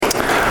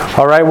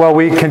All right, well,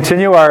 we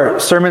continue our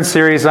sermon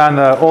series on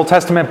the Old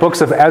Testament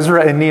books of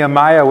Ezra and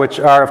Nehemiah,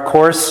 which are, of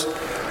course,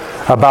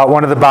 about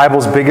one of the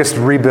Bible's biggest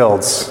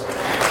rebuilds.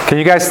 Can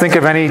you guys think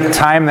of any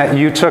time that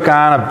you took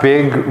on a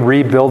big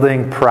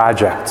rebuilding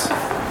project?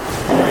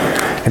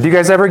 And do you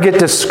guys ever get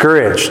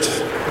discouraged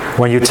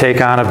when you take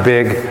on a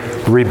big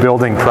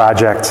rebuilding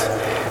project?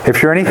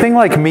 If you're anything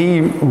like me,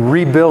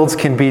 rebuilds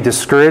can be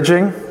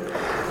discouraging.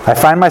 I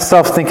find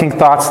myself thinking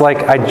thoughts like,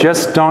 I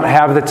just don't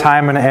have the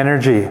time and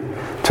energy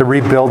to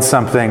rebuild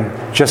something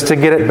just to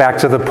get it back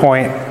to the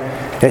point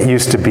it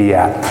used to be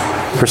at.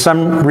 For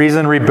some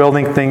reason,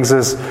 rebuilding things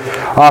is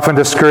often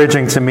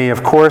discouraging to me.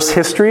 Of course,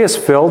 history is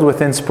filled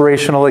with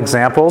inspirational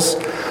examples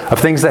of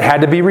things that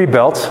had to be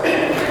rebuilt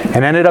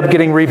and ended up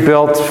getting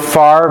rebuilt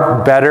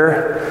far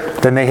better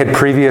than they had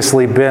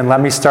previously been.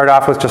 Let me start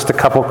off with just a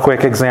couple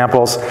quick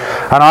examples.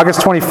 On August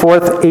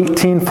 24th,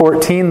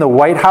 1814, the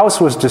White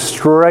House was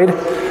destroyed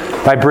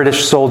by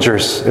British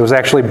soldiers. It was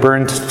actually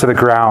burned to the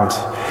ground.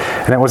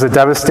 And it was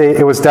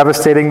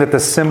devastating that the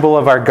symbol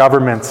of our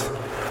government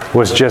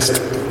was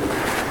just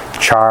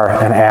char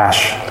and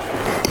ash.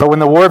 But when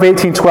the War of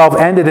 1812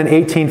 ended in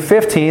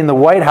 1815, the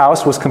White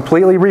House was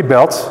completely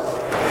rebuilt,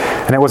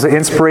 and it was an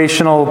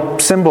inspirational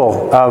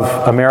symbol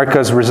of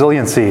America's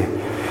resiliency.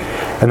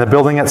 And the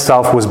building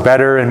itself was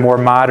better and more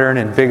modern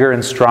and bigger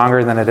and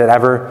stronger than it had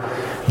ever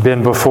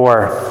been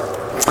before.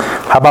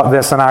 How about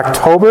this? On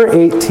October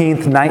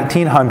 18th,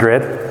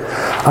 1900,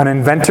 an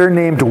inventor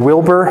named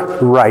Wilbur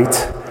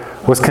Wright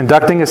was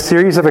conducting a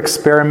series of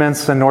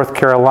experiments in North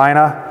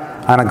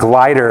Carolina on a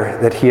glider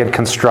that he had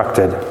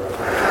constructed.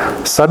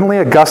 Suddenly,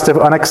 a gust of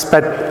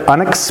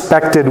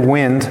unexpected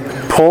wind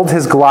pulled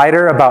his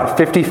glider about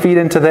 50 feet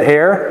into the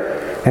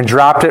air and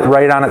dropped it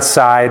right on its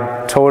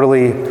side,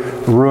 totally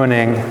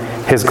ruining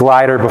his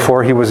glider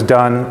before he was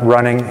done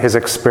running his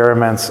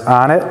experiments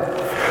on it.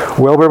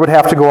 Wilbur would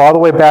have to go all the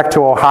way back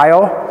to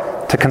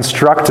Ohio to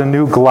construct a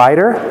new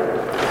glider,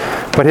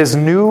 but his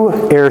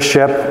new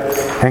airship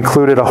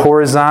included a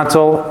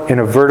horizontal and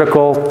a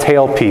vertical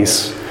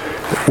tailpiece,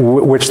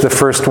 which the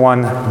first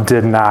one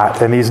did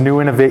not. And these new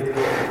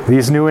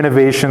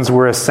innovations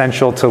were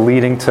essential to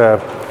leading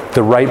to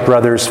the Wright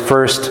brothers'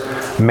 first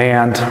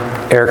manned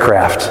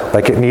aircraft.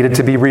 Like, it needed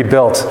to be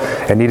rebuilt.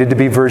 It needed to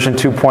be version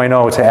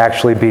 2.0 to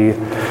actually be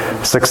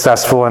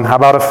successful. And how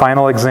about a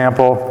final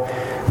example?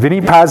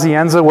 Vinny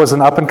Pazienza was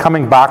an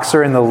up-and-coming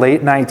boxer in the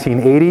late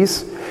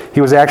 1980s.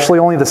 He was actually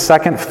only the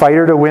second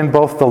fighter to win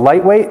both the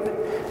lightweight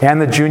and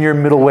the junior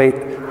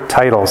middleweight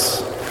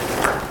titles.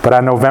 But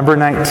on November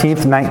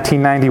 19th,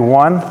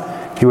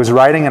 1991, he was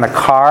riding in a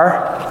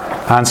car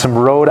on some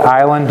Rhode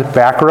Island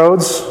back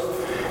roads,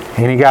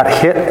 and he got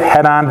hit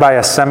head-on by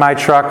a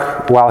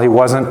semi-truck while he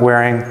wasn't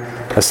wearing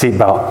a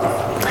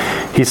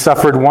seatbelt. He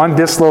suffered one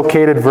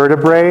dislocated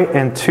vertebrae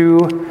and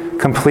two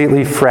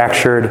completely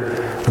fractured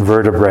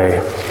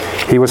vertebrae.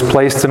 He was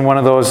placed in one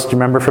of those, do you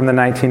remember from the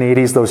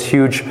 1980s, those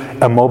huge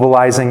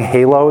immobilizing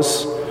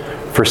halos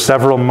for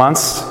several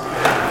months.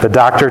 The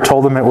doctor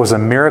told him it was a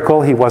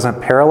miracle he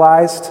wasn't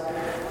paralyzed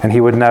and he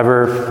would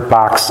never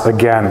box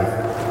again.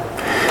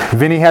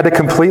 Vinny had to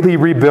completely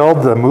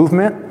rebuild the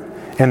movement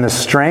and the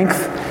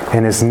strength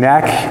in his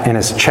neck, in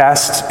his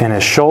chest, in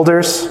his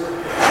shoulders.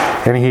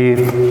 And he,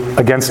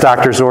 against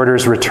doctor's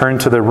orders,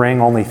 returned to the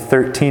ring only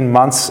 13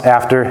 months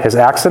after his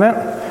accident.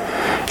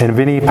 And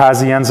Vinny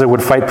Pazienza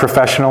would fight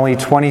professionally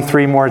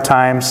 23 more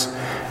times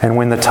and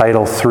win the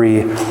title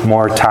 3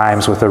 more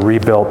times with a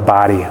rebuilt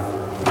body.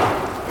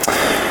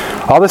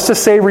 All this to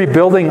say,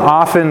 rebuilding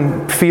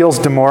often feels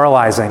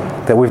demoralizing,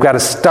 that we've got to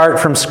start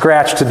from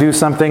scratch to do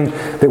something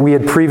that we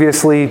had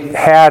previously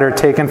had or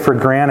taken for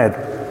granted.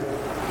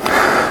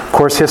 Of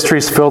course, history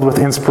is filled with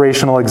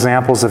inspirational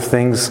examples of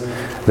things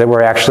that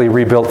were actually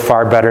rebuilt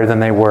far better than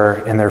they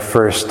were in their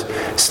first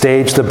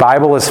stage. The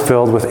Bible is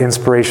filled with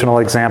inspirational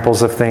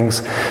examples of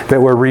things that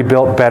were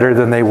rebuilt better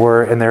than they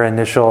were in their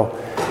initial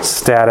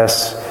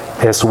status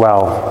as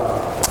well.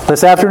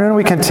 This afternoon,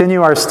 we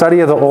continue our study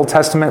of the Old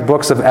Testament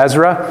books of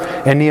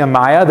Ezra and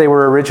Nehemiah. They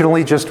were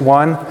originally just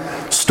one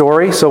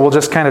story, so we'll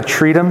just kind of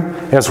treat them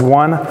as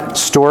one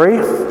story.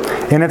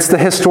 And it's the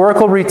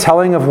historical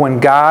retelling of when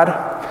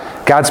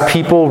God's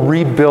people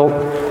rebuilt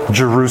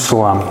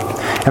Jerusalem.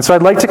 And so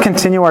I'd like to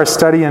continue our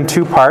study in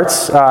 2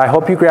 parts. I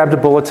hope you grabbed a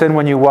bulletin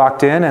when you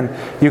walked in, and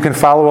you can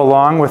follow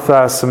along with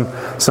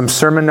some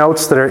sermon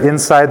notes that are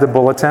inside the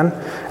bulletin.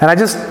 And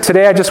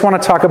today I just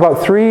want to talk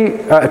about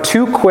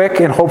 2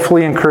 quick and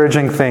hopefully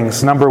encouraging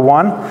things. Number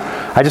 1,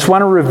 I just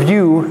want to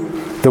review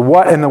the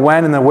what and the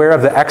when and the where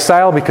of the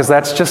exile, because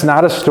that's just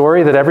not a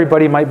story that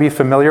everybody might be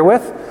familiar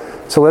with.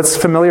 So let's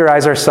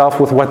familiarize ourselves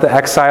with what the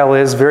exile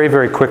is very,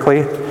 very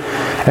quickly.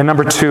 And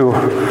number 2,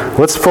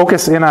 let's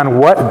focus in on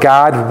what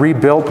God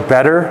rebuilt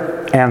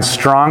better and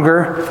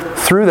stronger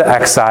through the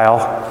exile,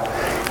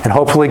 and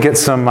hopefully get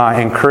some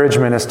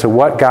encouragement as to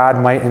what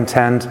God might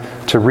intend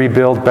to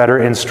rebuild better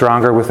and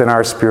stronger within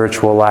our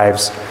spiritual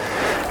lives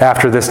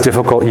after this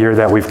difficult year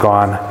that we've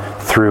gone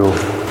through.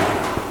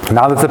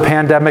 Now that the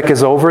pandemic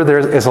is over, there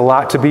is a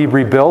lot to be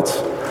rebuilt.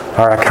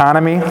 Our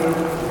economy,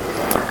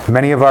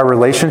 many of our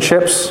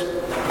relationships,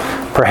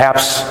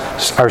 perhaps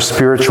our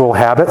spiritual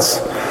habits.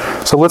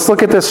 So let's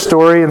look at this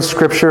story in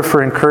Scripture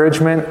for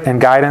encouragement and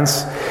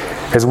guidance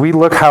as we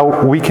look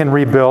how we can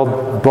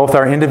rebuild both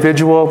our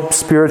individual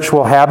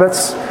spiritual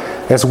habits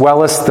as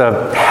well as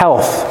the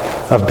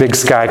health of Big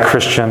Sky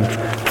Christian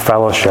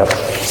Fellowship.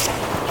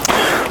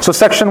 So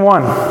section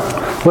 1,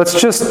 let's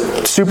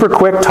just super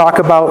quick talk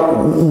about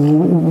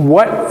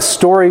what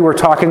story we're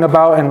talking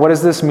about and what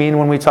does this mean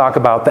when we talk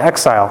about the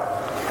exile.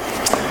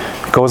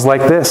 It goes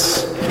like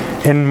this.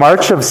 In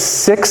March of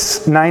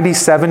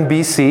 697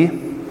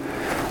 BC,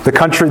 the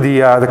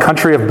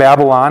country of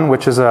Babylon,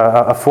 which is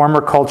a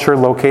former culture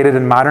located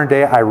in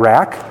modern-day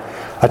Iraq,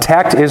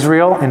 attacked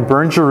Israel and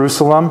burned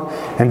Jerusalem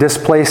and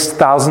displaced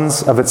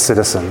thousands of its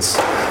citizens.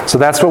 So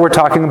that's what we're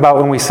talking about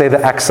when we say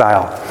the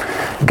exile.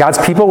 God's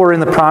people were in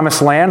the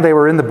promised land. They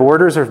were in the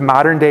borders of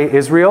modern-day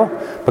Israel,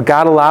 but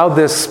God allowed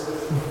this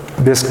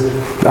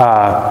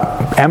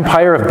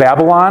empire of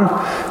Babylon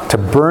to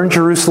burn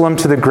Jerusalem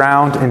to the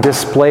ground and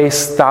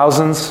displace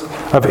thousands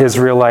of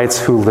Israelites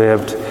who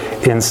lived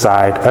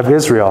inside of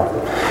Israel.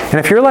 And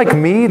if you're like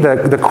me,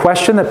 the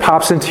question that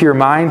pops into your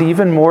mind,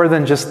 even more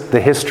than just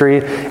the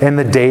history and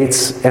the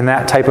dates and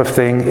that type of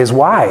thing, is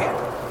why?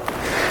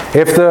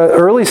 If the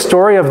early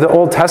story of the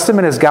Old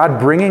Testament is God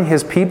bringing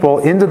his people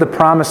into the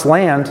promised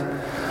land,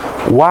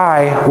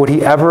 why would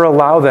he ever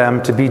allow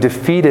them to be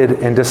defeated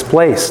and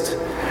displaced?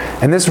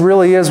 And this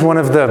really is one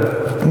of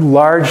the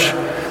large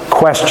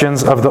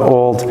questions of the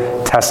Old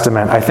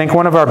Testament. I think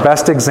one of our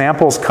best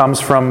examples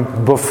comes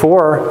from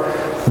before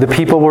the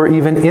people were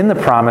even in the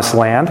promised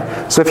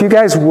land. So if you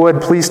guys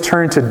would, please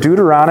turn to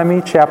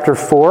Deuteronomy chapter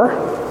 4,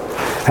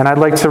 and I'd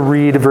like to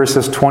read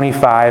verses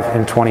 25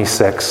 and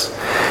 26.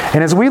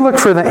 And as we look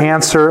for the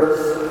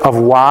answer of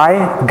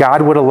why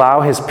God would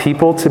allow his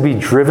people to be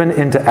driven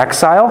into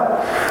exile,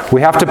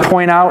 we have to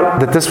point out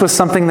that this was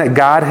something that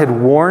God had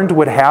warned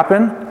would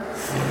happen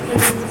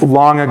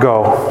long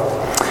ago.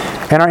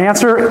 And our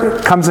answer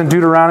comes in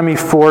Deuteronomy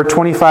 4,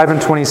 25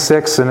 and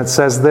 26, and it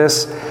says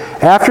this: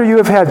 "After you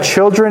have had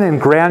children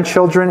and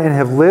grandchildren and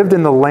have lived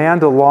in the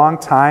land a long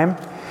time,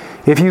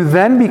 if you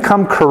then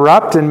become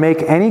corrupt and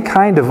make any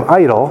kind of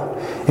idol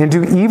and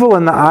do evil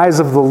in the eyes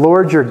of the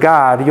Lord your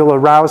God, you'll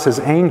arouse his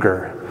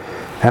anger.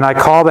 And I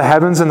call the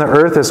heavens and the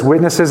earth as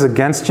witnesses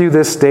against you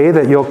this day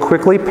that you'll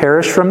quickly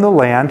perish from the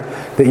land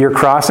that you're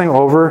crossing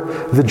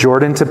over the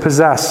Jordan to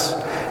possess.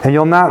 And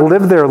you'll not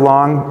live there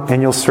long,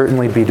 and you'll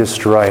certainly be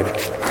destroyed."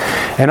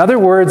 In other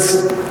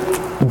words,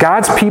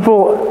 God's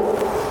people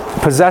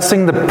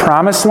possessing the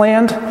promised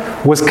land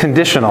was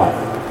conditional.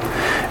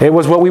 It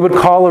was what we would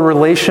call a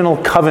relational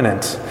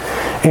covenant.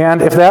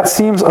 And if that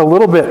seems a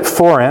little bit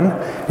foreign,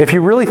 if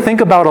you really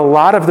think about a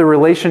lot of the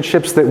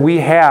relationships that we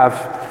have,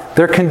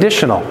 they're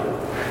conditional.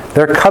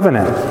 They're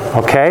covenant,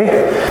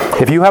 okay?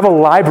 If you have a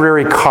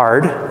library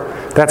card,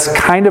 that's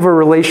kind of a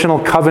relational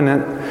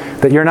covenant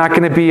that you're not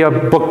going to be a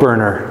book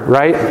burner,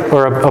 right?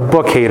 Or a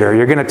book hater.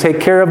 You're going to take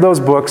care of those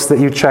books that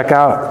you check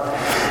out.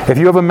 If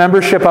you have a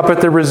membership up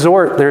at the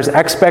resort, there's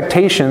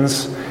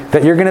expectations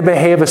that you're going to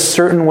behave a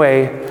certain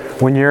way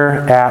when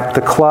you're at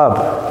the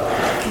club.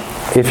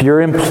 If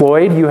you're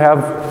employed, you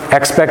have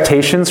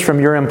expectations from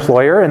your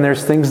employer, and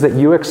there's things that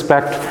you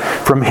expect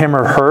from him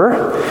or her.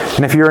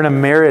 And if you're in a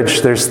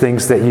marriage, there's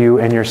things that you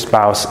and your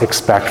spouse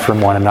expect from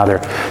one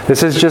another.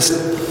 This is just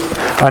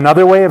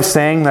another way of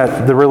saying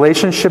that the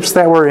relationships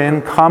that we're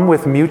in come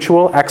with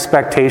mutual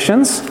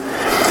expectations.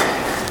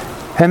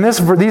 And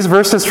these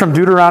verses from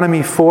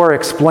Deuteronomy 4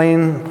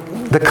 explain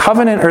the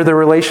covenant or the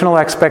relational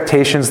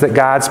expectations that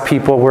God's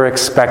people were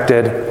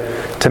expected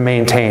to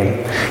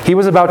maintain. He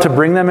was about to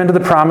bring them into the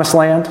promised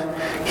land.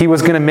 He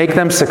was going to make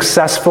them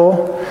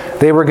successful.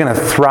 They were going to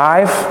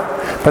thrive.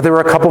 But there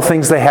were a couple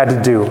things they had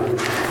to do.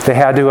 They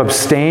had to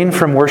abstain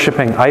from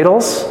worshiping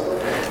idols.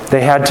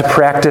 They had to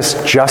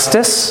practice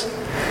justice.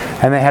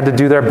 And they had to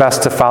do their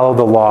best to follow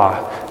the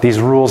law, these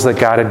rules that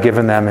God had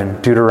given them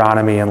in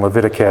Deuteronomy and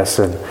Leviticus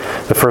and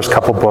the first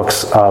couple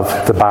books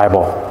of the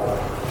Bible.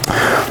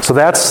 So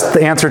that's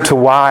the answer to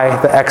why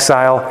the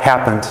exile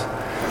happened.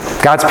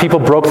 God's people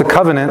broke the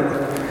covenant,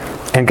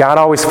 and God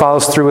always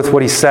follows through with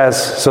what he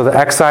says. So the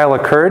exile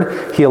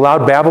occurred. He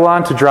allowed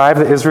Babylon to drive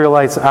the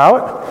Israelites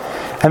out.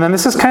 And then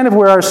this is kind of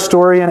where our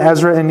story in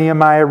Ezra and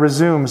Nehemiah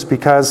resumes,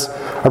 because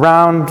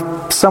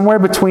around somewhere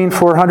between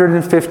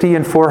 450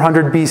 and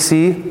 400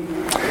 BC,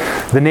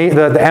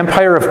 the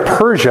empire of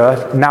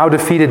Persia now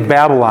defeated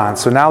Babylon.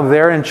 So now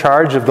they're in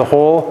charge of the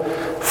whole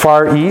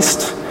Far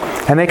East.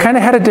 And they kind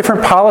of had a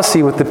different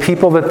policy with the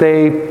people that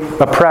they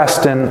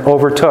oppressed and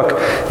overtook.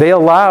 They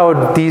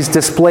allowed these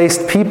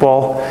displaced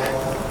people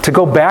to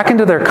go back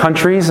into their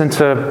countries and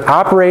to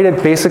operate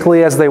it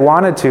basically as they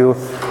wanted to,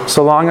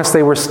 so long as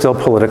they were still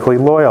politically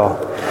loyal.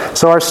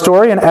 So our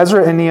story in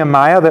Ezra and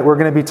Nehemiah that we're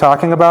going to be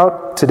talking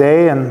about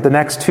today and the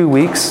next 2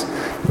 weeks,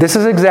 this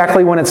is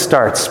exactly when it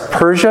starts.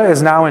 Persia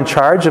is now in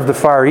charge of the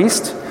Far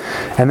East,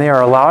 and they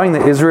are allowing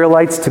the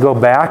Israelites to go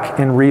back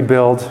and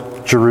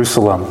rebuild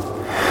Jerusalem.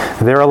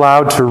 they're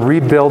allowed to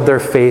rebuild their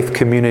faith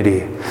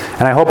community.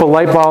 And I hope a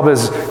light bulb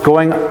is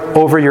going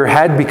over your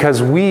head,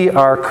 because we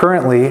are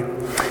currently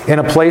in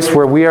a place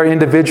where we are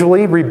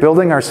individually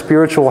rebuilding our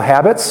spiritual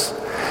habits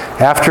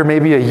after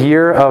maybe a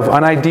year of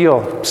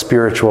unideal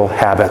spiritual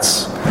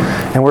habits.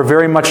 And we're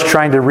very much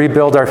trying to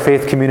rebuild our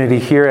faith community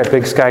here at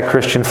Big Sky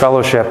Christian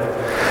Fellowship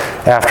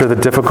after the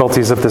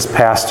difficulties of this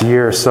past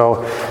year.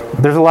 So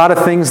there's a lot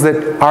of things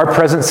that our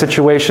present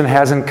situation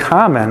has in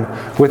common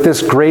with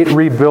this great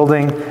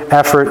rebuilding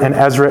effort in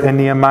Ezra and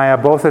Nehemiah,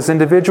 both as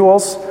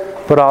individuals,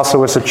 but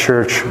also as a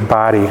church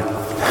body.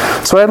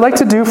 So what I'd like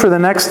to do for the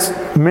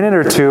next minute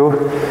or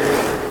two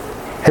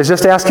is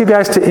just ask you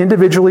guys to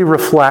individually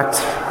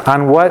reflect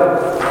on what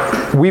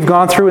we've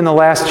gone through in the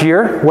last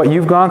year, what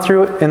you've gone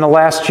through in the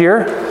last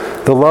year,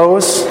 the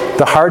lows,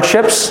 the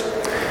hardships,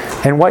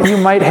 and what you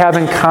might have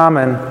in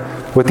common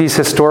with these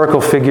historical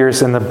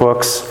figures in the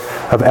books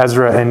of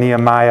Ezra and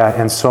Nehemiah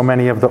and so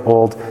many of the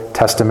Old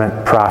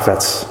Testament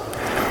prophets.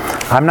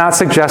 I'm not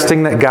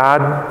suggesting that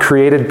God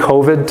created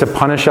COVID to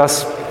punish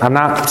us. I'm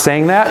not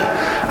saying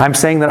that. I'm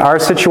saying that our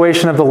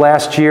situation of the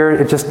last year,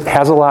 it just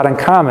has a lot in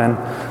common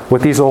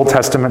with these Old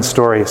Testament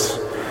stories.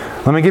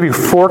 Let me give you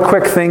 4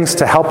 quick things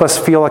to help us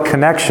feel a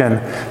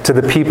connection to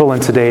the people in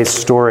today's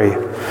story.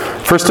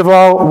 First of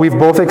all, we've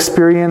both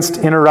experienced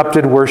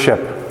interrupted worship.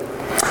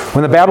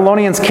 When the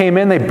Babylonians came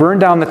in, they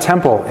burned down the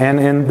temple, and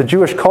in the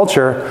Jewish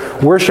culture,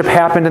 worship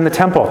happened in the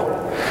temple.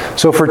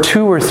 So for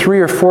 2 or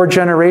 3 or 4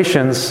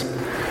 generations,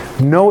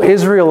 no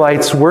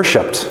Israelites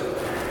worshipped.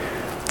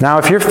 Now,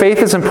 if your faith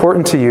is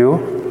important to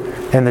you,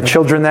 and the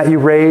children that you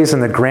raise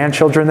and the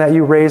grandchildren that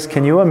you raise,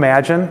 can you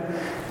imagine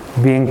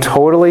being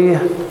totally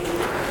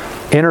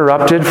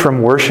interrupted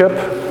from worship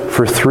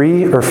for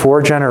 3 or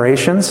 4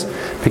 generations?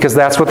 Because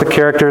that's what the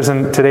characters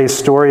in today's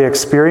story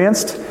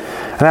experienced.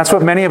 And that's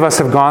what many of us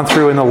have gone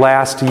through in the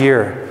last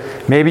year.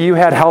 Maybe you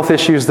had health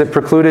issues that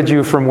precluded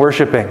you from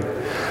worshiping.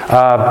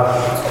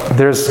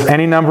 There's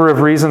any number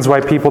of reasons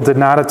why people did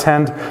not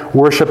attend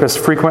worship as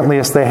frequently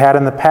as they had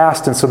in the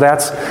past. And so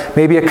that's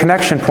maybe a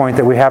connection point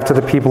that we have to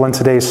the people in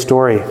today's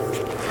story.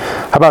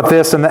 How about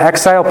this? In the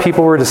exile,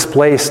 people were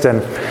displaced.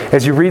 And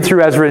as you read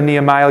through Ezra and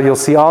Nehemiah, you'll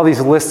see all these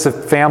lists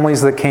of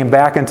families that came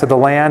back into the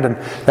land. And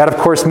that, of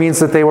course, means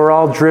that they were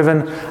all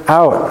driven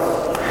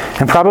out.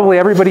 And probably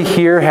everybody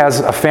here has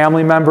a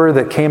family member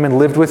that came and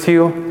lived with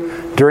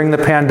you during the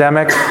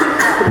pandemic.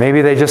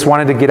 Maybe they just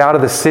wanted to get out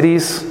of the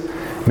cities.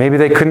 Maybe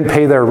they couldn't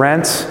pay their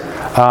rent.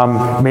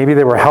 Maybe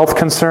there were health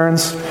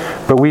concerns.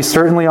 But we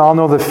certainly all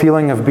know the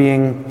feeling of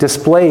being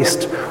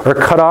displaced or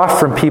cut off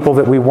from people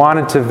that we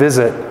wanted to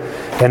visit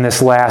in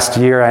this last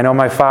year. I know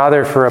my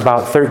father, for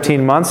about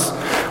 13 months,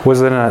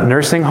 was in a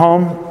nursing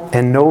home,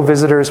 and no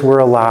visitors were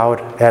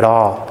allowed at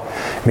all.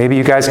 Maybe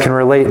you guys can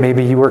relate.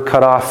 Maybe you were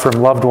cut off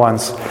from loved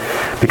ones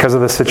because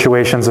of the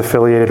situations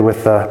affiliated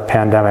with the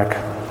pandemic.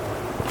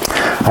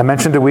 I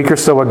mentioned a week or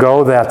so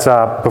ago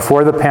that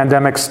before the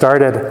pandemic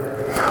started,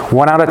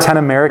 1 out of 10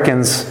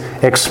 Americans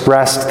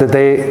expressed that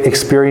they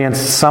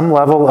experienced some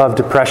level of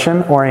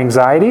depression or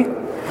anxiety.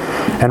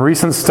 And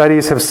recent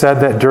studies have said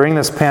that during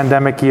this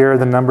pandemic year,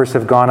 the numbers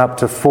have gone up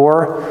to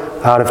 4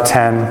 out of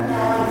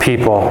 10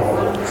 people.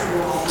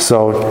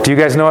 So, do you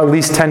guys know at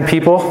least 10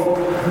 people?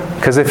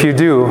 Because if you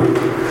do,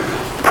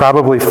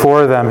 probably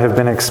 4 of them have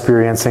been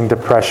experiencing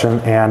depression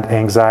and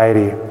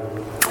anxiety.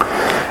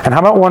 And how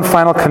about one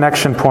final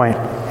connection point?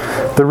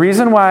 The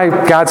reason why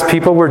God's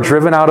people were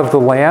driven out of the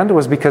land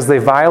was because they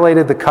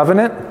violated the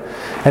covenant,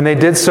 and they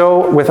did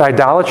so with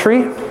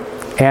idolatry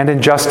and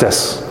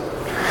injustice.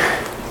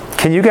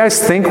 Can you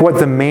guys think what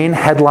the main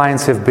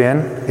headlines have been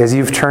as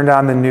you've turned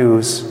on the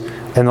news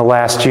in the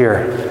last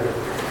year?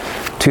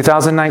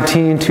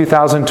 2019,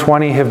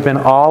 2020 have been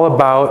all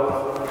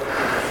about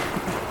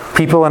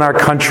people in our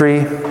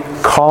country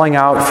calling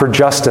out for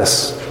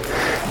justice.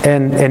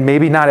 And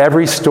maybe not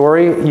every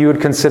story you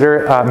would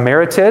consider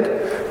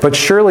merited, but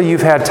surely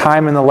you've had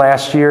time in the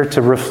last year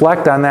to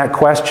reflect on that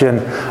question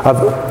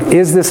of,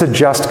 is this a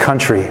just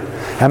country?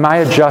 Am I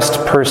a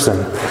just person?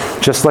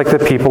 Just like the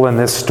people in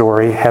this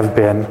story have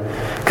been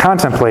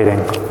contemplating.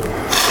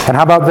 And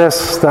how about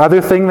this? The other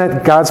thing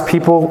that God's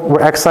people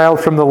were exiled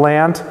from the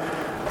land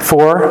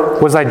for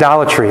was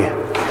idolatry.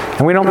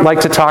 And we don't like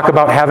to talk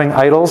about having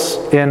idols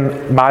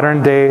in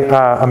modern day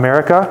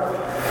America,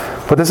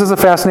 but this is a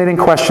fascinating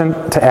question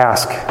to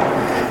ask.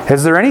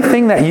 Is there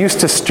anything that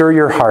used to stir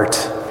your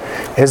heart?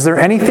 Is there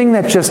anything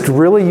that just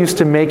really used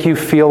to make you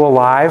feel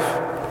alive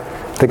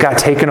that got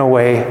taken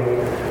away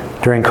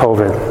during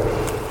COVID?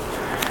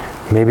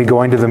 Maybe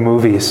going to the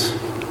movies.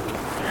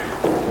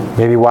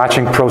 Maybe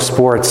watching pro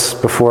sports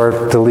before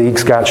the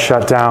leagues got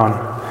shut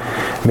down.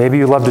 Maybe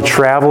you love to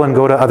travel and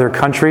go to other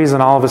countries,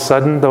 and all of a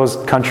sudden those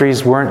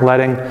countries weren't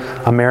letting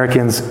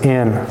Americans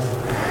in.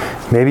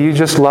 Maybe you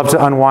just love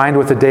to unwind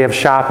with a day of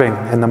shopping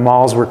and the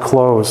malls were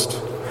closed.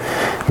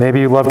 Maybe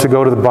you love to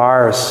go to the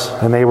bars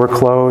and they were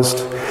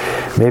closed.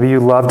 Maybe you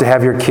love to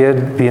have your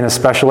kid be in a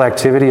special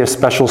activity, a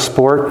special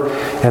sport,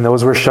 and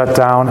those were shut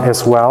down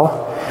as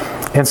well.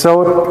 And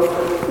so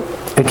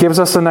it gives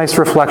us a nice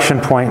reflection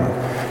point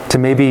to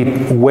maybe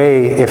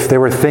weigh if there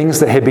were things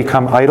that had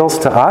become idols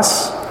to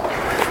us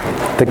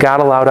that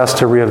God allowed us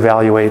to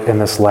reevaluate in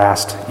this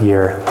last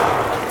year.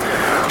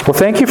 Well,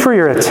 thank you for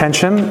your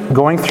attention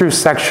going through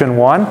section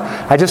 1.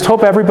 I just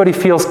hope everybody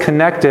feels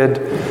connected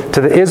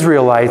to the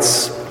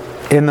Israelites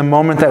in the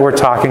moment that we're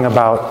talking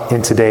about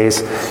in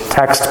today's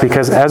text,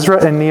 because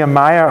Ezra and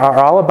Nehemiah are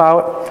all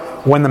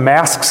about when the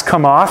masks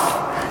come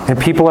off and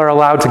people are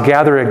allowed to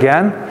gather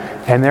again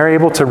and they're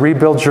able to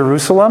rebuild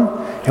Jerusalem.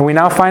 And we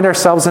now find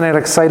ourselves in an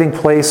exciting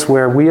place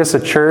where we as a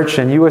church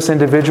and you as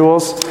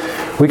individuals,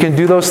 we can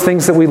do those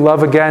things that we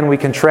love again. We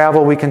can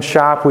travel, we can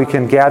shop, we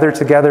can gather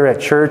together at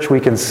church, we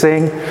can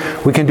sing.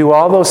 We can do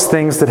all those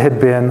things that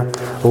had been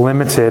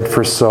limited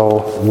for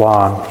so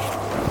long.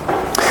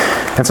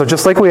 And so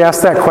just like we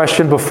asked that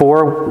question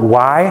before,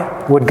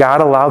 why would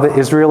God allow the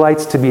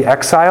Israelites to be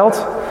exiled?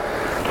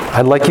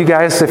 I'd like you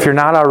guys, if you're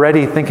not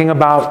already, thinking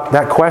about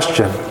that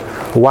question.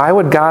 Why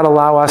would God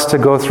allow us to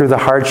go through the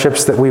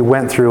hardships that we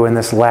went through in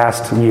this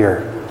last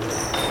year?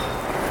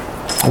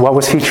 What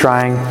was He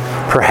trying,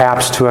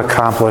 perhaps, to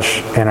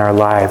accomplish in our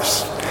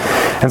lives?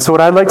 And so what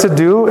I'd like to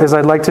do is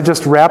I'd like to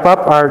just wrap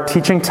up our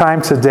teaching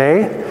time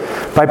today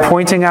by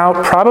pointing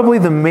out probably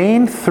the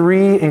main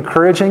 3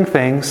 encouraging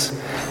things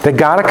that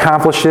God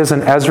accomplishes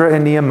in Ezra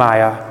and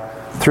Nehemiah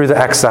through the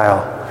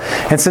exile.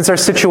 And since our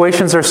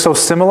situations are so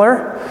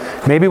similar,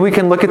 maybe we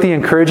can look at the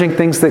encouraging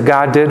things that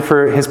God did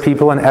for His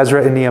people in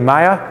Ezra and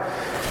Nehemiah,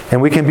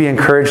 and we can be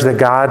encouraged that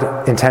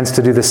God intends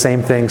to do the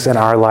same things in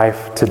our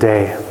life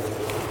today.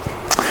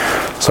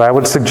 So I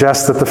would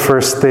suggest that the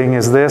first thing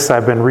is this.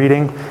 I've been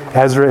reading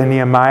Ezra and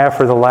Nehemiah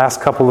for the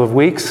last couple of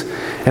weeks,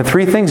 and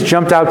 3 things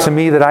jumped out to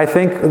me that I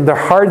think they're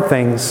hard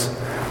things,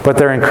 but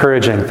they're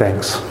encouraging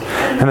things.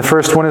 And the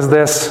first one is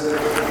this.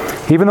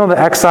 Even though the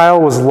exile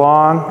was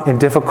long and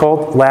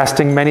difficult,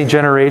 lasting many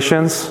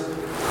generations,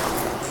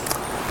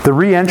 the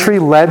re-entry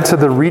led to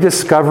the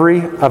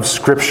rediscovery of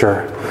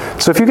Scripture.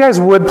 So if you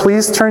guys would,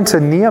 please turn to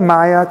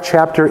Nehemiah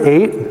chapter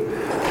 8,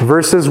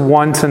 verses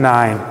 1 to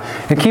 9.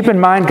 And keep in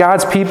mind,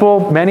 God's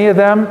people, many of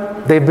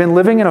them, they've been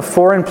living in a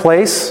foreign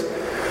place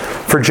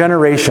for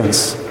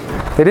generations.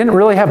 They didn't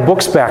really have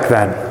books back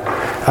then.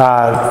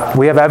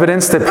 We have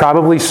evidence that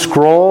probably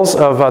scrolls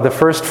of the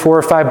first 4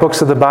 or 5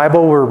 books of the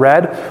Bible were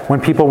read when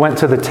people went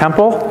to the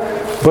temple.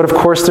 But of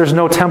course, there's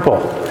no temple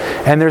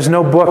and there's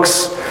no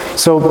books.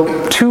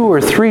 So 2 or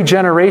 3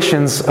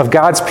 generations of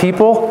God's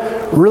people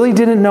really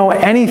didn't know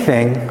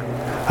anything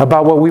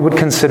about what we would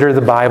consider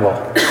the Bible.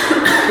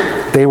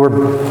 They were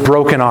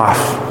broken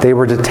off. They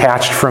were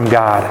detached from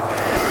God.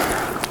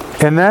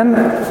 And then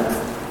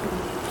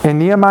in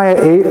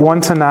Nehemiah 8,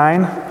 1 to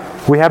 9,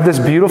 we have this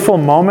beautiful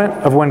moment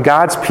of when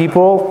God's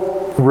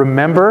people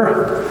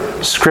remember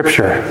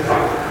Scripture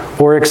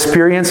or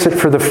experience it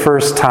for the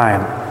first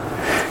time.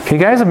 Can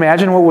you guys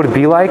imagine what would it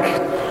be like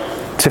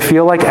to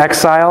feel like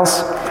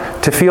exiles,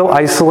 to feel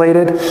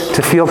isolated,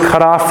 to feel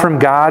cut off from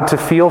God, to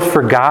feel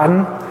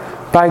forgotten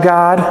by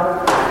God?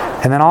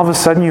 And then all of a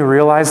sudden you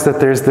realize that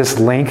there's this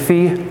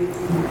lengthy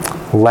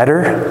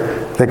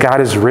letter that God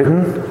has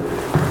written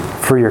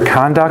for your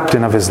conduct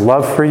and of His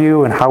love for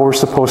you and how we're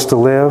supposed to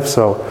live.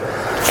 So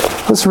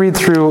let's read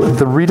through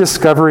the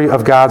rediscovery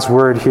of God's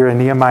Word here in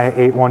Nehemiah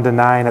 8, 1 to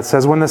 9. It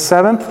says, When the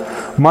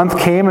 7th month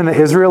came and the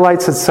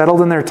Israelites had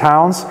settled in their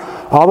towns,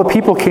 all the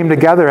people came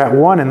together at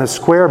one in the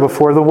square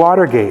before the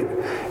water gate.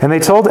 And they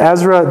told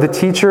Ezra, the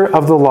teacher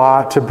of the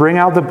law, to bring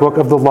out the book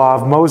of the law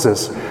of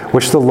Moses,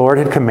 which the Lord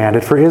had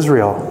commanded for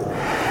Israel.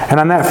 And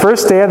on that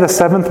first day of the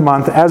 7th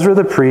month, Ezra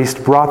the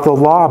priest brought the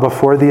law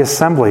before the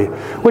assembly,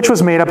 which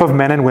was made up of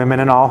men and women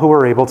and all who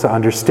were able to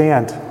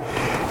understand.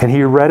 And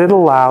he read it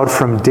aloud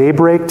from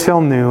daybreak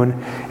till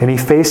noon, and he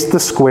faced the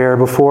square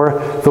before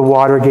the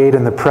water gate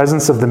in the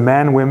presence of the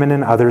men, women,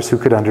 and others who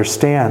could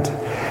understand.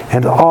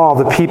 And all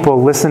the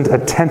people listened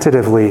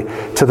attentively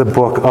to the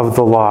book of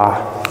the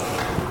law.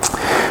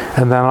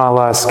 And then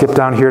I'll skip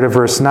down here to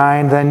verse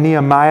 9. Then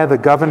Nehemiah the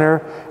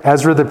governor,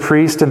 Ezra the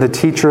priest, and the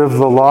teacher of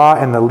the law,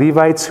 and the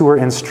Levites who were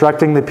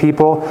instructing the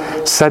people,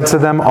 said to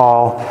them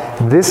all,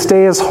 This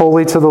day is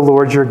holy to the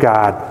Lord your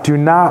God. Do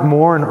not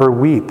mourn or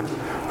weep.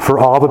 For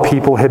all the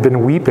people had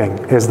been weeping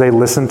as they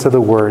listened to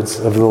the words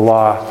of the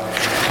law.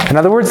 In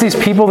other words, these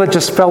people that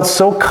just felt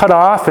so cut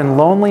off and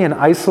lonely and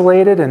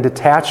isolated and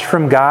detached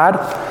from God,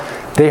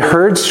 they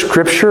heard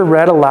Scripture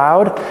read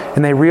aloud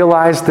and they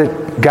realized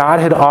that God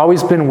had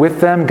always been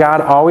with them. God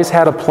always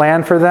had a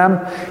plan for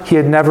them. He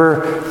had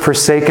never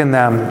forsaken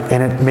them,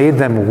 and it made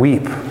them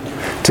weep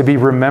to be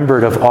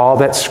remembered of all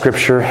that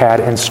Scripture had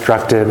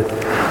instructed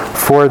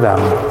for them.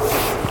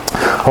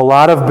 A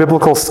lot of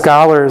biblical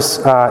scholars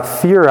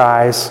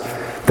theorize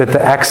that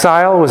the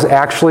exile was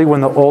actually when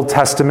the Old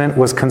Testament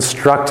was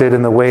constructed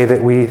in the way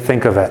that we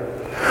think of it.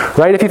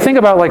 Right? If you think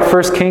about like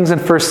 1 Kings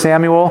and 1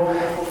 Samuel,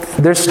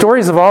 there's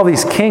stories of all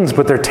these kings,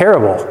 but they're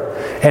terrible.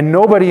 And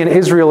nobody in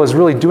Israel is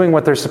really doing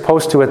what they're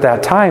supposed to at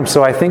that time.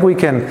 So I think we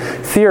can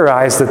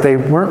theorize that they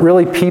weren't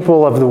really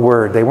people of the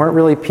Word. They weren't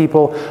really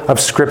people of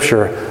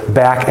Scripture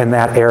back in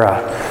that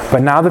era.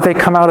 But now that they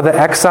come out of the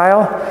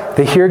exile,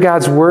 they hear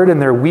God's Word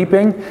and they're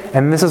weeping.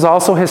 And this is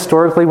also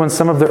historically when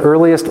some of the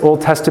earliest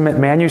Old Testament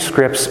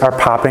manuscripts are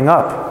popping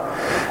up.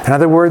 In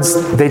other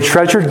words, they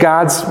treasured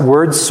God's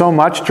Word so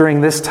much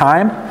during this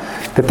time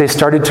that they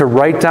started to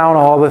write down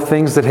all the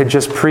things that had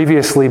just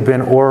previously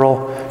been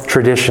oral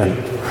tradition.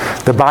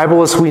 The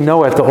Bible as we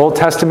know it, the Old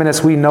Testament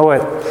as we know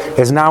it,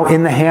 is now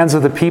in the hands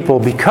of the people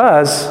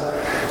because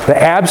the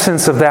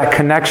absence of that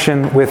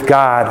connection with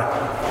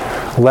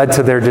God led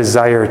to their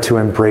desire to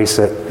embrace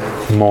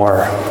it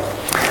more.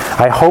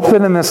 I hope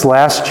that in this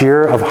last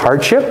year of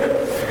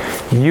hardship,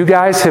 you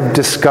guys have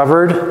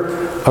discovered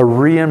a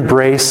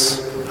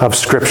re-embrace of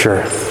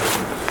Scripture.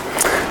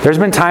 There's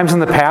been times in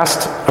the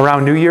past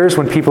around New Year's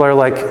when people are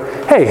like,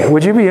 hey,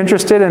 would you be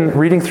interested in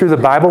reading through the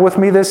Bible with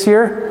me this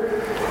year?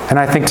 And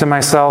I think to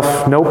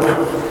myself, nope.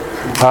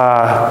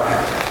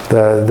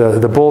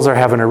 The Bulls are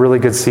having a really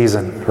good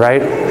season,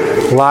 right?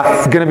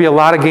 Going to be a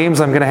lot of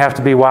games I'm going to have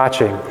to be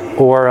watching.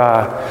 Or,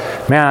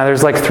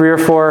 there's like 3 or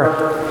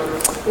 4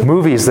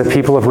 movies that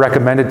people have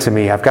recommended to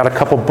me. I've got a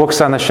couple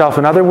books on the shelf.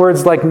 In other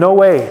words, like, no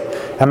way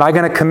am I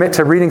going to commit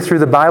to reading through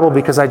the Bible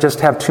because I just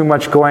have too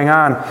much going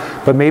on.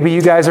 But maybe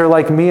you guys are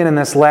like me, and in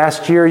this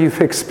last year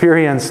you've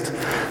experienced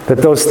that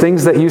those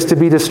things that used to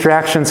be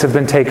distractions have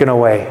been taken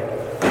away.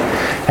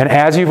 And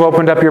as you've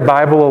opened up your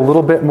Bible a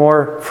little bit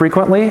more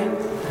frequently,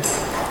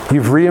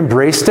 you've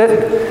re-embraced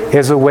it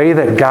as a way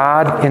that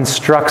God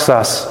instructs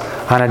us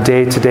on a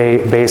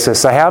day-to-day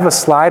basis. I have a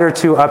slide or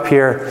two up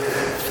here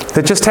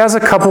that just has a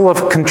couple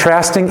of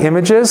contrasting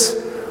images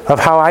of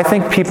how I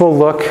think people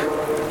look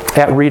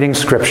at reading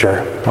Scripture,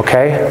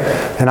 okay?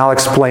 And I'll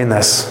explain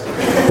this.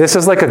 This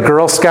is like a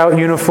Girl Scout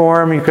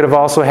uniform. You could have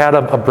also had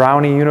a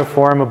Brownie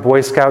uniform, a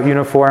Boy Scout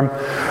uniform.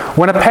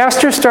 When a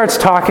pastor starts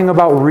talking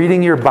about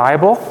reading your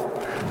Bible,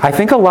 I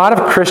think a lot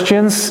of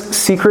Christians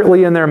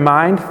secretly in their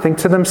mind think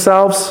to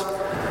themselves,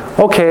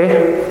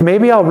 okay,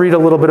 maybe I'll read a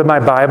little bit of my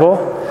Bible,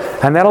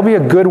 and that'll be a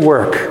good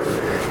work.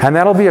 And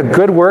that'll be a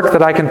good work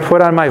that I can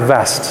put on my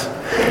vest.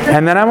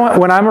 And then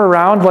when I'm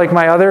around like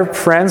my other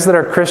friends that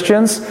are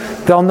Christians,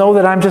 they'll know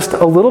that I'm just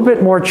a little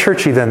bit more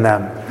churchy than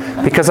them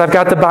because I've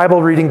got the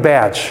Bible reading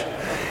badge,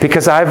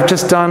 because I've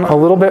just done a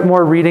little bit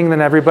more reading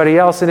than everybody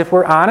else. And if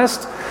we're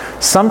honest,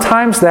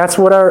 sometimes that's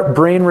what our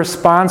brain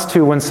responds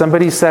to when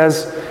somebody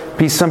says,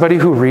 be somebody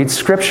who reads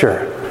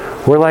Scripture.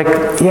 We're like,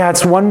 yeah,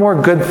 it's one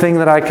more good thing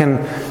that I can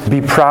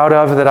be proud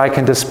of, that I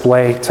can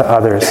display to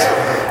others.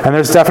 And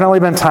there's definitely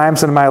been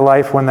times in my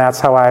life when that's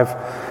how I've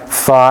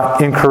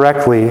thought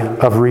incorrectly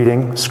of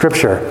reading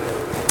Scripture.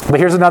 But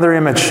here's another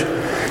image.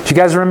 Do you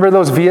guys remember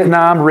those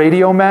Vietnam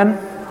radio men?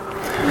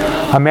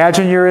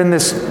 Imagine you're in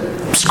this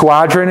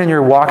squadron and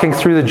you're walking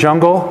through the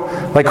jungle.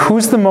 Like,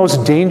 who's the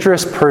most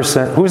dangerous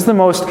person? Who's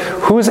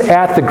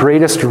at the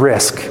greatest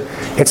risk?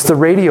 It's the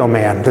radio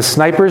man. The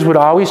snipers would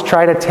always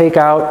try to take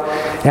out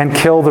and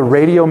kill the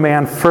radio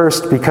man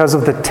first because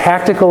of the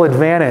tactical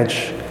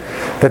advantage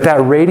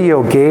that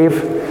radio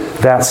gave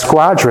that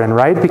squadron,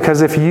 right?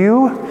 Because if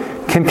you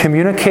can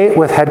communicate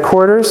with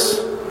headquarters,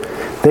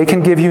 they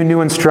can give you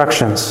new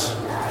instructions.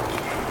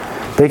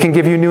 They can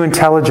give you new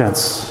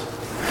intelligence.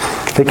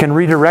 They can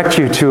redirect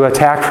you to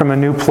attack from a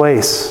new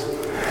place.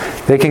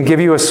 They can give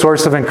you a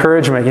source of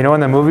encouragement. You know,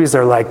 in the movies,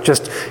 they're like,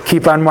 just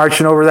keep on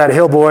marching over that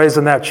hill, boys,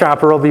 and that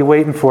chopper will be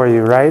waiting for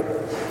you, right?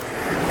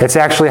 It's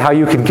actually how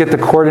you can get the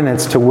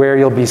coordinates to where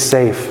you'll be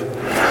safe.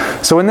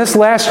 So in this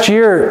last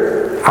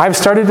year, I've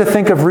started to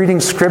think of reading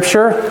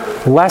Scripture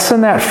less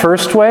in that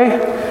first way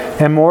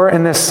and more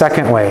in this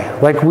second way.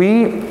 Like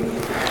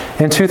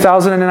in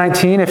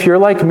 2019, if you're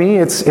like me,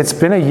 it's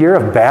been a year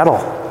of battle.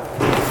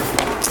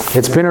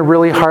 It's been a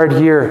really hard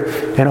year.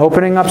 And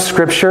opening up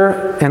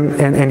Scripture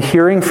and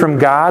hearing from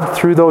God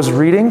through those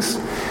readings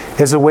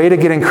is a way to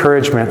get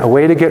encouragement, a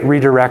way to get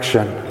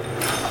redirection,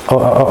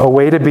 a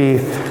way to be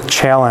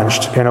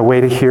challenged, and a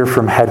way to hear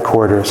from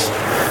headquarters.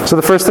 So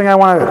the first thing I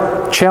want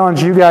to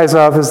challenge you guys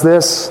of is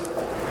this.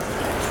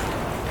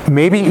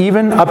 Maybe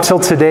even up till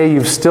today,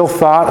 you've still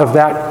thought of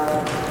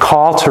that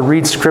call to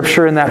read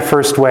Scripture in that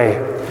first way.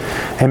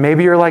 And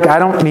maybe you're like, I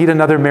don't need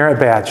another merit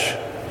badge.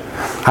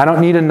 I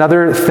don't need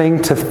another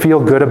thing to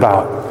feel good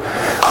about.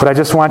 But I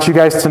just want you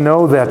guys to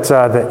know that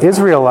the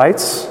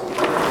Israelites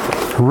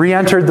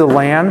re-entered the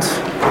land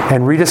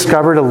and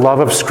rediscovered a love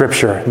of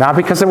Scripture. Not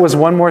because it was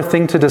one more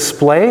thing to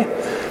display,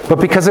 but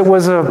because it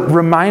was a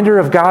reminder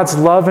of God's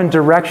love and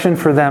direction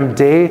for them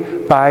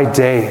day by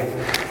day.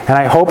 And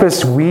I hope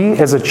as we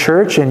as a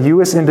church and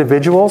you as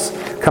individuals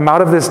come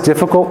out of this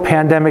difficult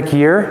pandemic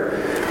year,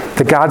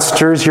 that God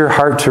stirs your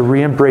heart to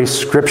re-embrace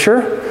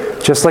Scripture,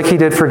 just like He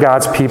did for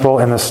God's people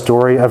in the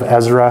story of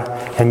Ezra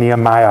and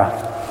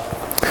Nehemiah.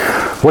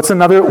 What's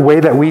another way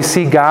that we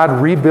see God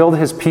rebuild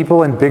His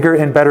people in bigger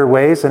and better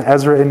ways in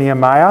Ezra and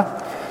Nehemiah?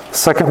 The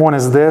second one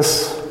is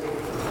this.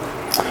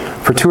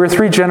 For 2 or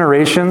 3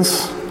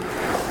 generations,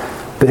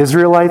 The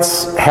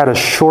Israelites had a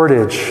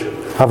shortage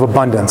of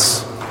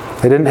abundance.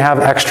 They didn't have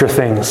extra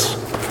things.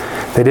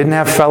 They didn't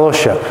have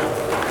fellowship.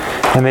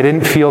 And they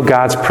didn't feel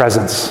God's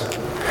presence.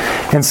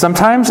 And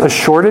sometimes a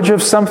shortage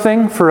of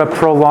something for a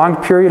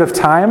prolonged period of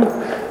time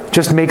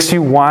just makes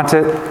you want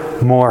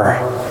it more.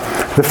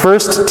 The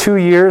first 2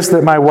 years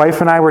that my wife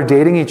and I were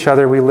dating each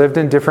other, we lived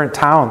in different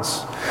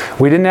towns.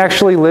 We didn't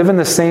actually live in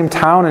the same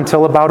town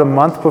until about a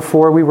month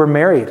before we were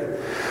married.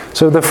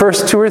 So the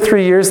first 2 or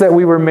 3 years that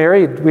we were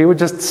married, we would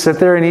just sit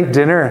there and eat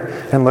dinner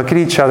and look at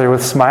each other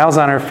with smiles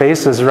on our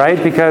faces,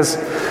 right? Because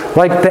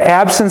like the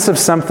absence of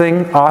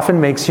something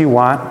often makes you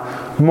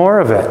want more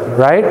of it,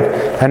 right?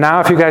 And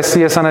now if you guys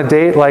see us on a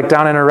date, like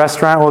down in a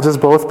restaurant, we'll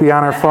just both be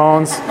on our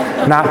phones,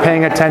 not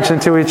paying attention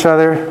to each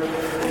other.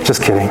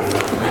 Just kidding.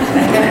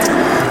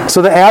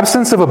 So the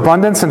absence of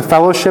abundance and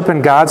fellowship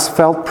in God's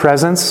felt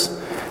presence,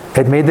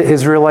 it made the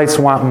Israelites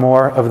want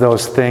more of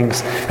those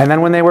things. And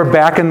then when they were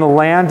back in the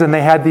land and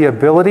they had the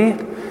ability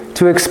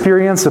to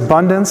experience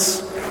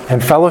abundance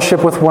and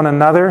fellowship with one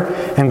another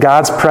in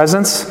God's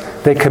presence,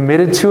 they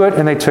committed to it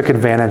and they took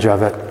advantage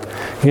of it.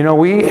 You know,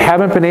 we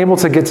haven't been able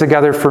to get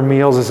together for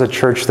meals as a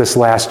church this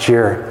last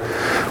year.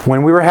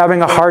 When we were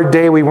having a hard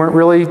day, we weren't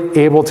really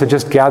able to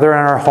just gather in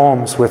our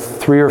homes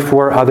with 3 or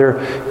 4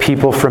 other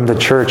people from the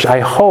church. I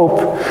hope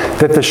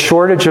that the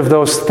shortage of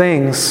those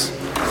things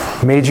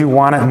made you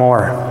want it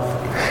more.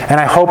 And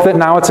I hope that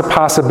now it's a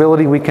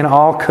possibility we can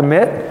all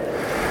commit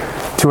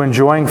to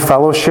enjoying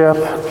fellowship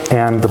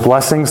and the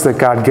blessings that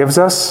God gives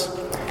us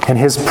and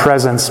His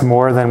presence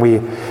more than we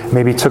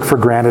maybe took for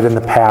granted in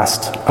the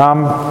past.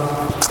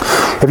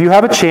 If you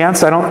have a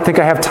chance, I don't think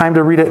I have time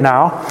to read it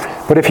now,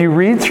 but if you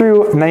read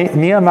through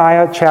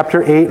Nehemiah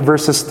chapter 8,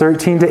 verses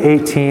 13 to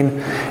 18,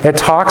 it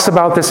talks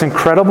about this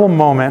incredible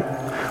moment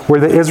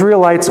where the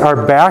Israelites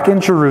are back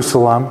in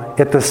Jerusalem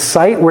at the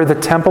site where the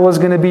temple is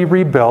going to be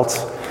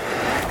rebuilt,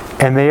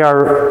 and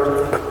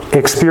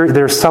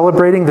they're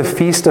celebrating the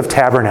Feast of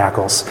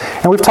Tabernacles.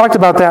 And we've talked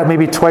about that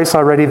maybe twice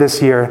already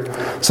this year.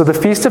 So the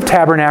Feast of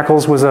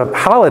Tabernacles was a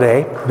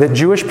holiday that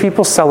Jewish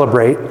people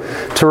celebrate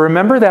to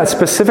remember that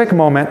specific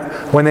moment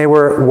when they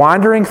were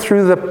wandering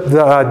through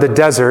the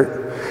desert,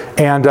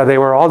 and they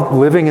were all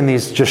living in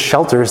these just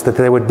shelters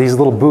these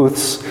little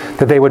booths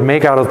that they would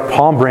make out of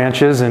palm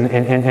branches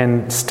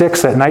and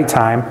sticks at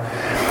nighttime.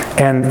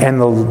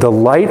 And the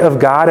light of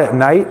God at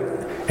night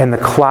and the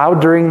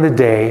cloud during the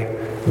day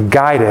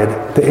guided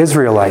the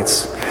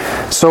Israelites.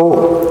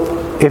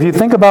 So if you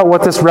think about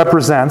what this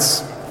represents,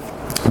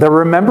 they're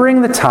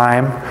remembering the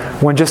time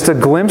when just a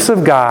glimpse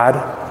of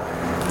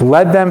God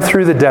led them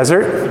through the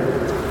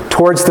desert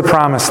towards the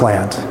promised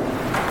land.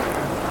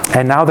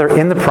 And now they're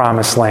in the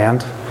promised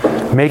land,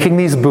 making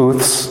these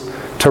booths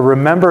to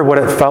remember what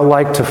it felt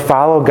like to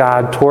follow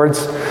God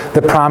towards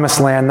the promised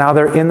land. Now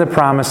they're in the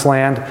promised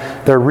land,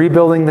 they're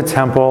rebuilding the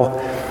temple,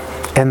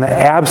 and the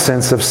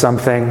absence of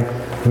something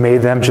made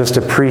them just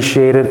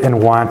appreciate it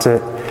and want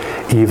it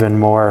even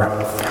more.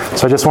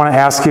 So I just want to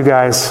ask you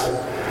guys,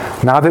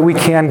 now that we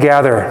can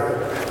gather,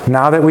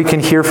 now that we can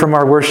hear from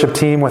our worship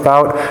team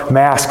without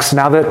masks,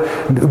 now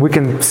that we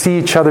can see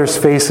each other's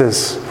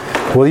faces,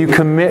 will you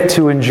commit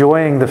to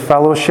enjoying the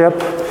fellowship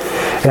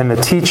and the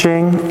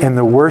teaching and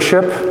the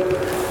worship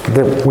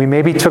that we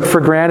maybe took for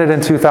granted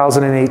in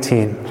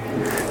 2018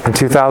 and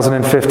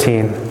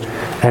 2015?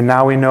 And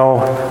now we know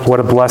what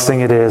a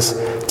blessing it is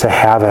to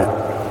have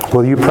it.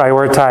 Will you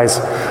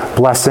prioritize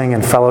blessing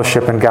and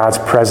fellowship in God's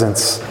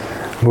presence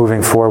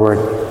moving forward?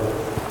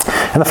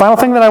 And the final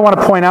thing that I want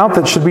to point out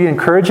that should be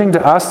encouraging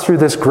to us through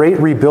this great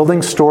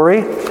rebuilding story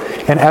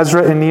in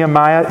Ezra and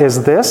Nehemiah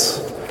is this.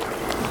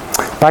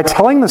 By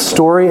telling the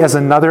story as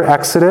another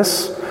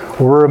Exodus,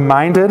 we're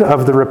reminded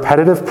of the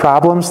repetitive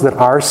problems that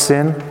our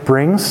sin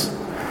brings,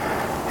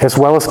 as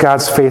well as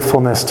God's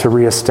faithfulness to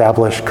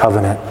reestablish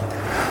covenant.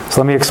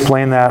 So let me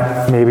explain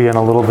that maybe in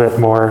a little bit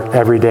more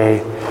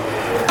everyday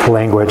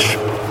language.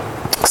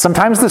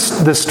 Sometimes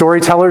the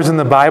storytellers in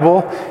the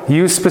Bible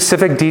use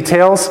specific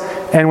details,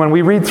 and when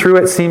we read through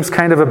it seems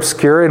kind of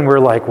obscure, and we're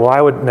like, well,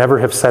 I would never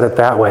have said it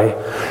that way.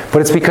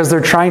 But it's because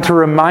they're trying to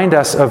remind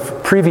us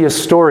of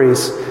previous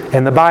stories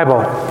in the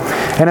Bible.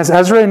 And as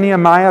Ezra and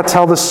Nehemiah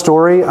tell the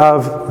story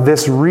of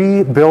this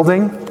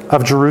rebuilding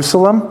of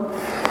Jerusalem,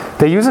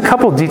 they use a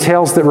couple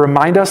details that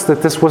remind us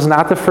that this was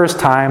not the first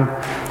time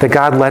that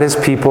God led His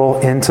people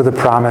into the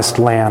promised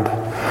land.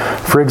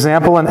 For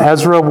example, in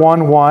Ezra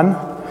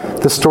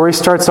 1:1, the story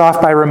starts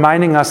off by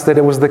reminding us that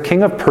it was the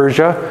king of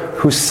Persia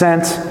who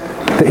sent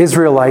the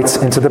Israelites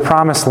into the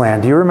promised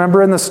land. Do you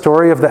remember in the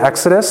story of the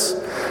Exodus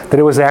that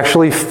it was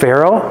actually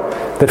Pharaoh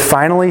that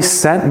finally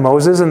sent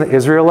Moses and the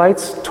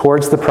Israelites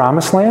towards the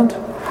promised land?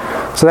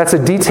 So that's a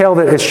detail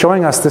that is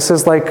showing us this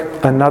is like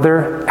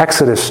another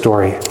Exodus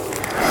story.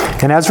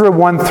 In Ezra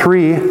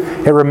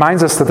 1:3, it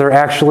reminds us that they're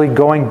actually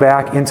going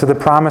back into the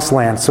promised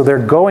land. So they're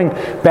going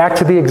back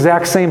to the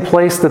exact same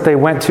place that they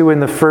went to in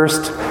the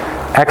first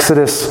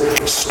Exodus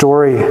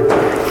story.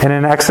 And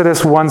in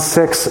Exodus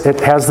 1:6,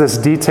 it has this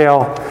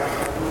detail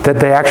that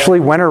they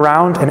actually went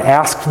around and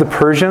asked the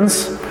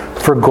Persians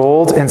for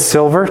gold and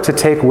silver to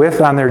take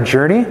with on their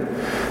journey,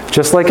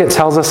 just like it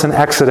tells us in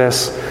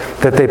Exodus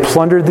that they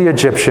plundered the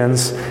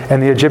Egyptians,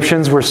 and the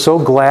Egyptians were so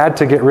glad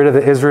to get rid of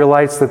the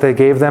Israelites that they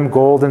gave them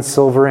gold and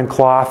silver and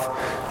cloth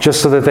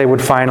just so that they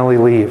would finally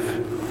leave.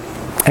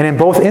 And in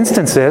both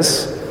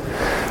instances,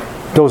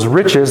 those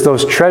riches,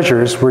 those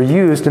treasures, were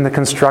used in the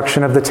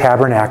construction of the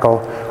tabernacle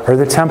or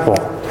the temple.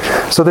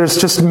 So there's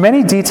just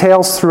many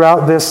details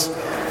throughout this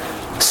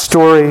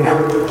story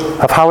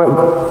of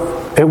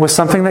how it was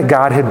something that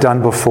God had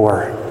done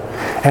before.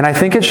 And I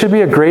think it should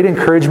be a great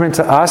encouragement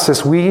to us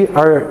as we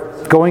are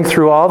going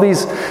through all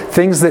these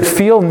things that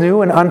feel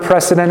new and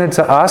unprecedented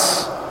to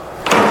us,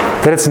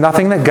 that it's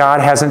nothing that God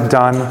hasn't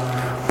done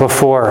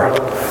before.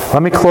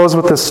 Let me close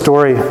with this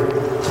story.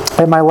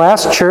 At my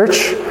last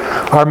church,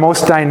 our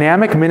most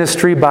dynamic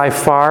ministry by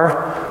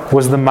far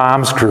was the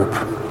moms group.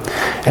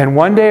 And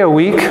one day a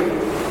week,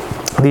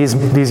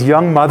 these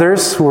young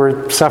mothers who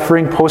were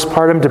suffering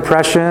postpartum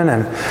depression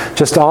and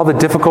just all the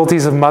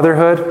difficulties of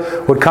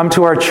motherhood would come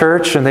to our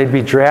church, and they'd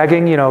be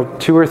dragging,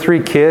 2 or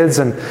 3 kids,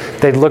 and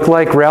they'd look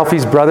like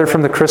Ralphie's brother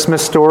from the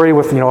Christmas Story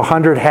with,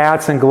 100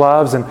 hats and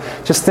gloves. And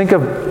just think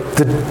of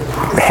the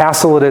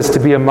hassle it is to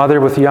be a mother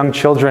with young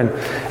children.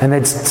 And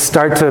they'd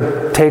start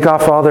to take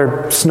off all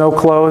their snow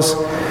clothes,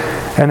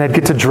 and they'd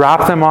get to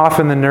drop them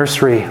off in the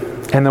nursery.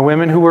 And the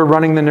women who were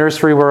running the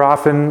nursery were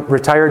often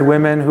retired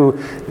women who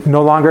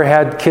no longer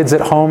had kids at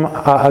home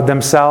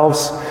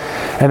themselves.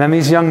 And then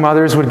these young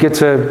mothers would get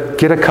to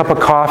get a cup of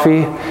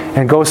coffee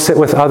and go sit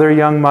with other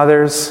young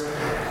mothers,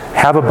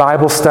 have a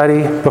Bible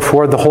study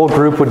before the whole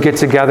group would get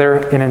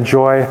together and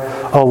enjoy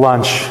a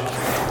lunch.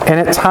 And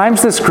at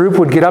times this group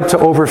would get up to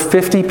over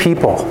 50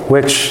 people,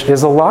 which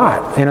is a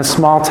lot in a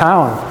small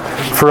town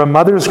for a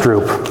mother's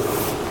group.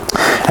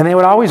 And they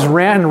would always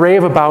rant and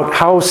rave about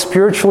how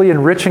spiritually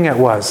enriching it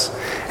was,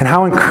 and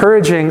how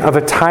encouraging of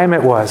a time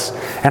it was,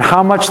 and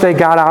how much they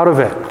got out of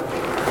it.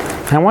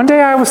 And one day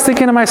I was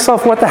thinking to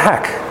myself, what the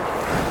heck?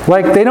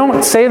 Like, they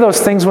don't say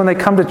those things when they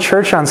come to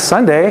church on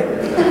Sunday.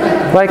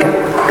 Like,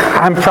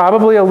 I'm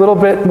probably a little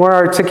bit more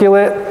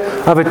articulate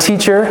of a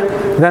teacher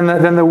than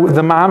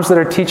the moms that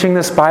are teaching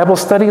this Bible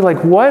study.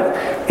 Like,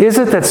 what is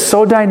it that's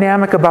so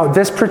dynamic about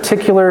this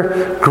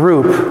particular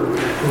group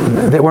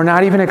that we're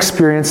not even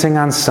experiencing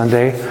on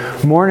Sunday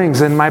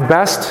mornings? And my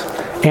best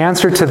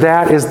answer to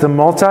that is the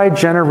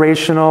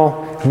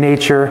multi-generational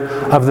nature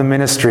of the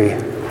ministry.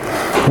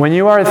 When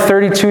you are a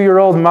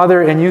 32-year-old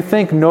mother and you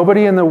think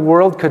nobody in the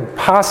world could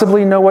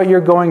possibly know what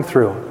you're going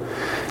through,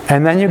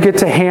 and then you get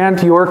to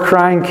hand your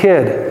crying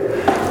kid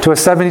to a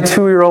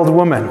 72-year-old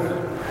woman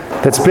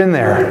that's been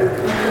there,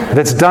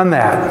 that's done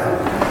that,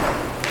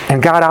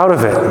 and got out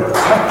of it,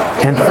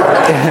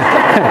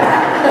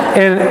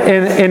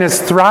 and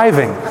is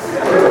thriving,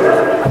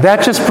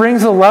 that just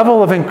brings a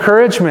level of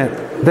encouragement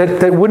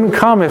that wouldn't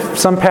come if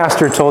some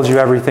pastor told you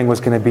everything was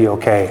going to be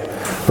okay,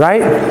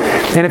 right?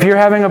 And if you're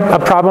having a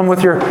problem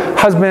with your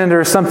husband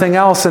or something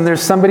else, and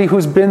there's somebody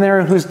who's been there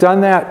and who's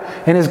done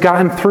that and has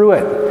gotten through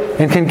it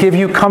and can give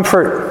you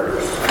comfort,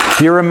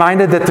 you're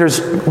reminded that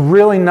there's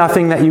really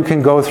nothing that you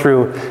can go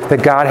through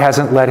that God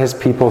hasn't led his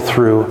people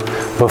through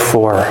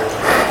before.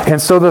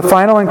 And so the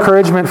final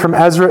encouragement from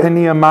Ezra and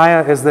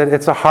Nehemiah is that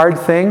it's a hard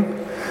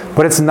thing,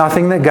 but it's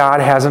nothing that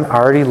God hasn't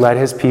already led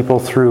his people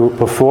through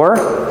before.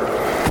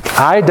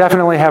 I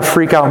definitely have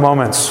freak out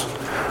moments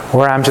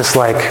where I'm just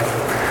like,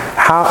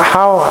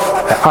 how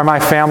are my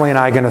family and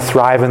I going to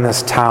thrive in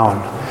this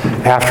town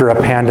after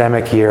a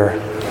pandemic year?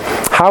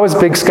 How is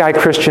Big Sky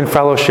Christian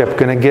Fellowship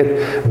going to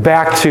get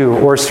back to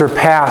or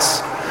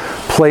surpass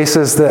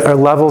places that are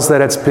levels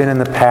that it's been in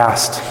the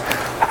past?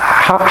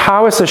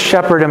 How as a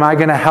shepherd am I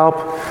going to help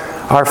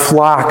our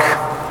flock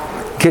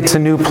get to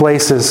new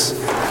places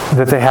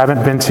that they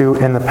haven't been to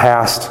in the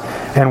past?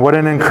 And what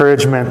an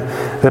encouragement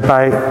that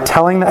by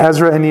telling the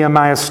Ezra and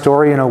Nehemiah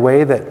story in a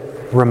way that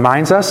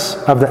reminds us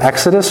of the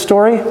Exodus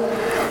story,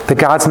 that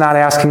God's not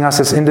asking us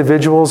as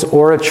individuals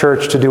or a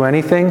church to do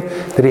anything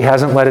that he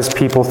hasn't led his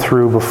people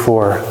through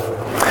before.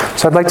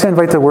 So I'd like to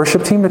invite the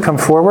worship team to come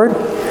forward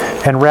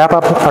and wrap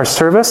up our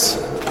service.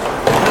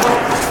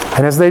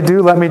 And as they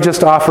do, let me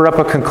just offer up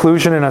a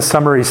conclusion and a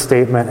summary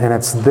statement, and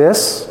it's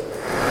this.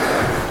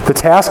 The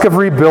task of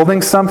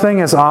rebuilding something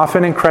is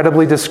often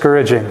incredibly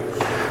discouraging.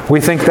 We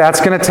think that's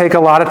going to take a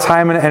lot of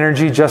time and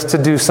energy just to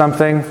do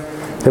something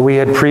that we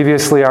had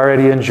previously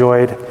already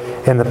enjoyed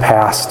in the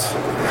past.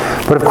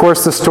 But of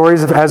course, the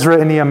stories of Ezra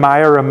and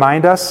Nehemiah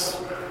remind us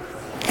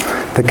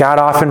that God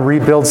often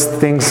rebuilds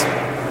things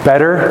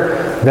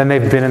better than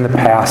they've been in the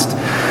past.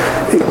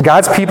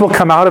 God's people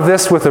come out of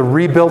this with a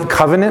rebuilt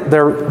covenant.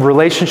 Their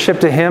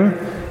relationship to him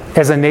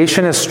as a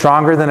nation is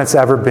stronger than it's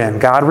ever been.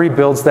 God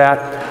rebuilds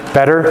that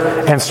better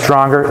and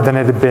stronger than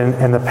it had been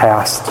in the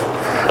past.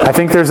 I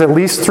think there's at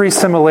least 3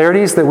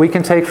 similarities that we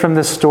can take from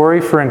this story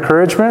for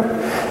encouragement,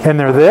 and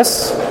they're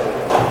this.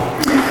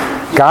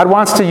 God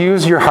wants to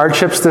use your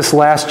hardships this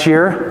last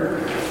year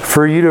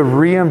for you to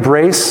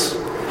re-embrace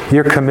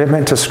your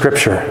commitment to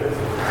Scripture.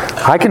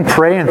 I can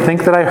pray and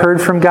think that I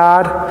heard from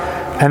God,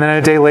 and then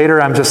a day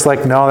later I'm just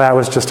like, no, that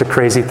was just a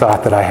crazy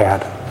thought that I had.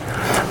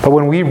 But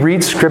when we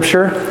read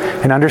Scripture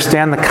and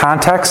understand the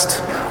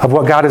context of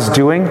what God is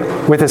doing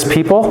with His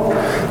people,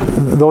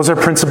 those are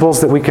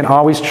principles that we can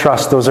always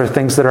trust. Those are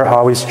things that are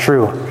always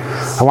true.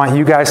 I want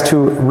you guys to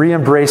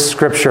re-embrace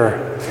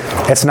Scripture.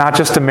 It's not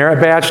just a merit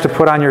badge to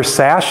put on your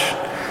sash.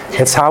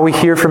 It's how we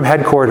hear from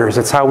headquarters.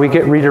 It's how we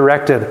get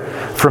redirected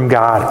from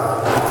God.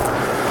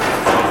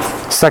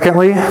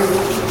 Secondly,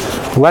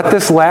 let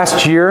this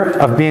last year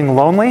of being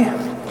lonely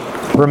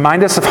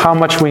remind us of how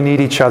much we need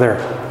each other.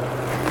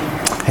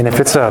 And if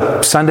it's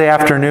a Sunday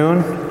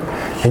afternoon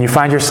and you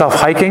find yourself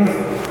hiking,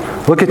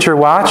 look at your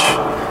watch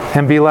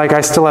and be like,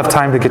 I still have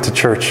time to get to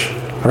church,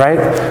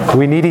 right?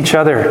 We need each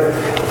other.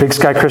 Big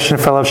Sky Christian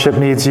Fellowship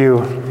needs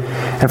you.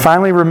 And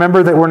finally,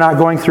 remember that we're not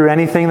going through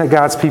anything that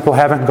God's people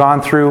haven't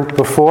gone through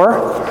before.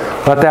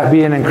 Let that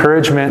be an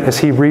encouragement as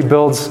He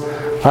rebuilds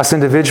us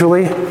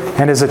individually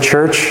and as a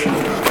church,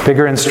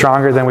 bigger and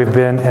stronger than we've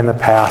been in the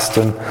past.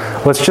 And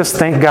let's just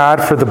thank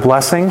God for the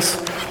blessings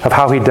of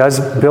how He does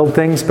build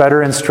things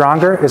better and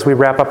stronger as we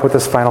wrap up with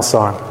this final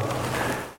song.